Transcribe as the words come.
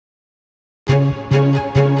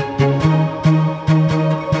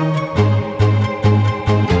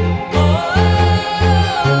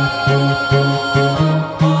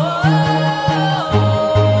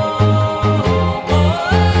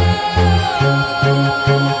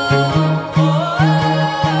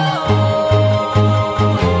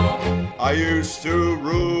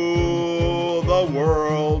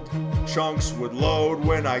chunks would load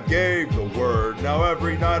when I gave the word. Now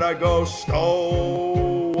every night I go stowaway,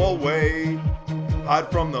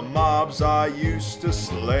 hide from the mobs I used to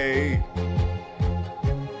slay.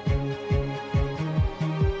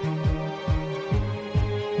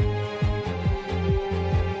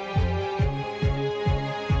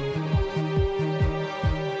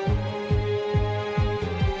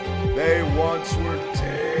 They once were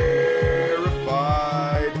terrified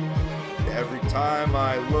every time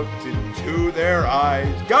I looked into their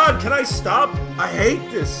eyes. God, can I stop? I hate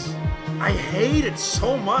this. I hate it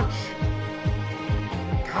so much.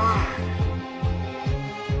 God.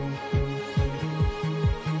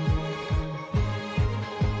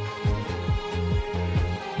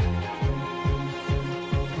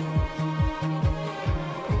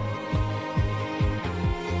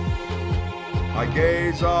 I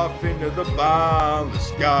gaze off into the boundless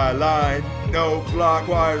skyline. No block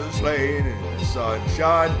wires are slain in the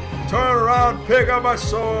sunshine. Turn around, pick up my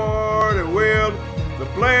sword and wield the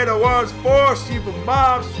blade I was forced evil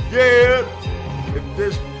mobs to yield. If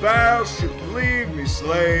this battle should leave me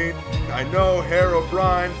slain, I know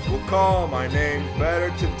Herobrine will call my name. Better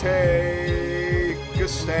to take a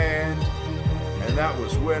stand. And that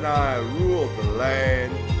was when I ruled the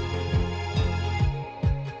land.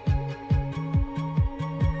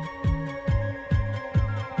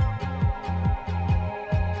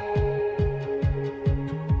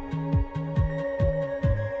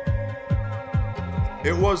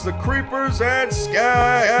 It was the creepers and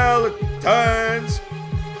skeletons,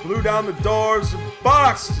 blew down the doors and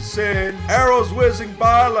boxed us in, arrows whizzing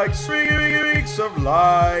by like streaks of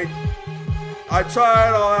light. I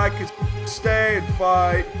tried all I could stay and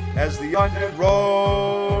fight as the undead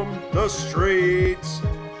roamed the streets.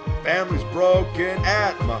 Families broken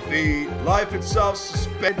at my feet, life itself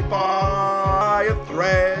suspended by a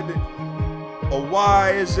thread. Oh, why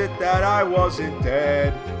is it that I wasn't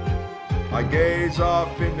dead? I gaze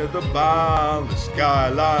off into the boundless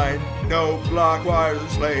skyline. No block wires are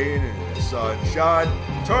slain in the sunshine.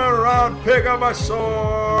 Turn around, pick up my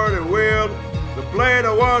sword and wield the blade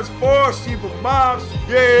I was forced evil mobs to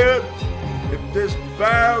yield. If this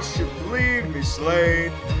battle should leave me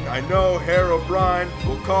slain, I know Herobrine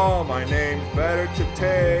will call my name. Better to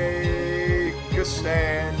take a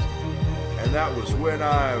stand. And that was when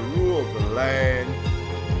I ruled the land.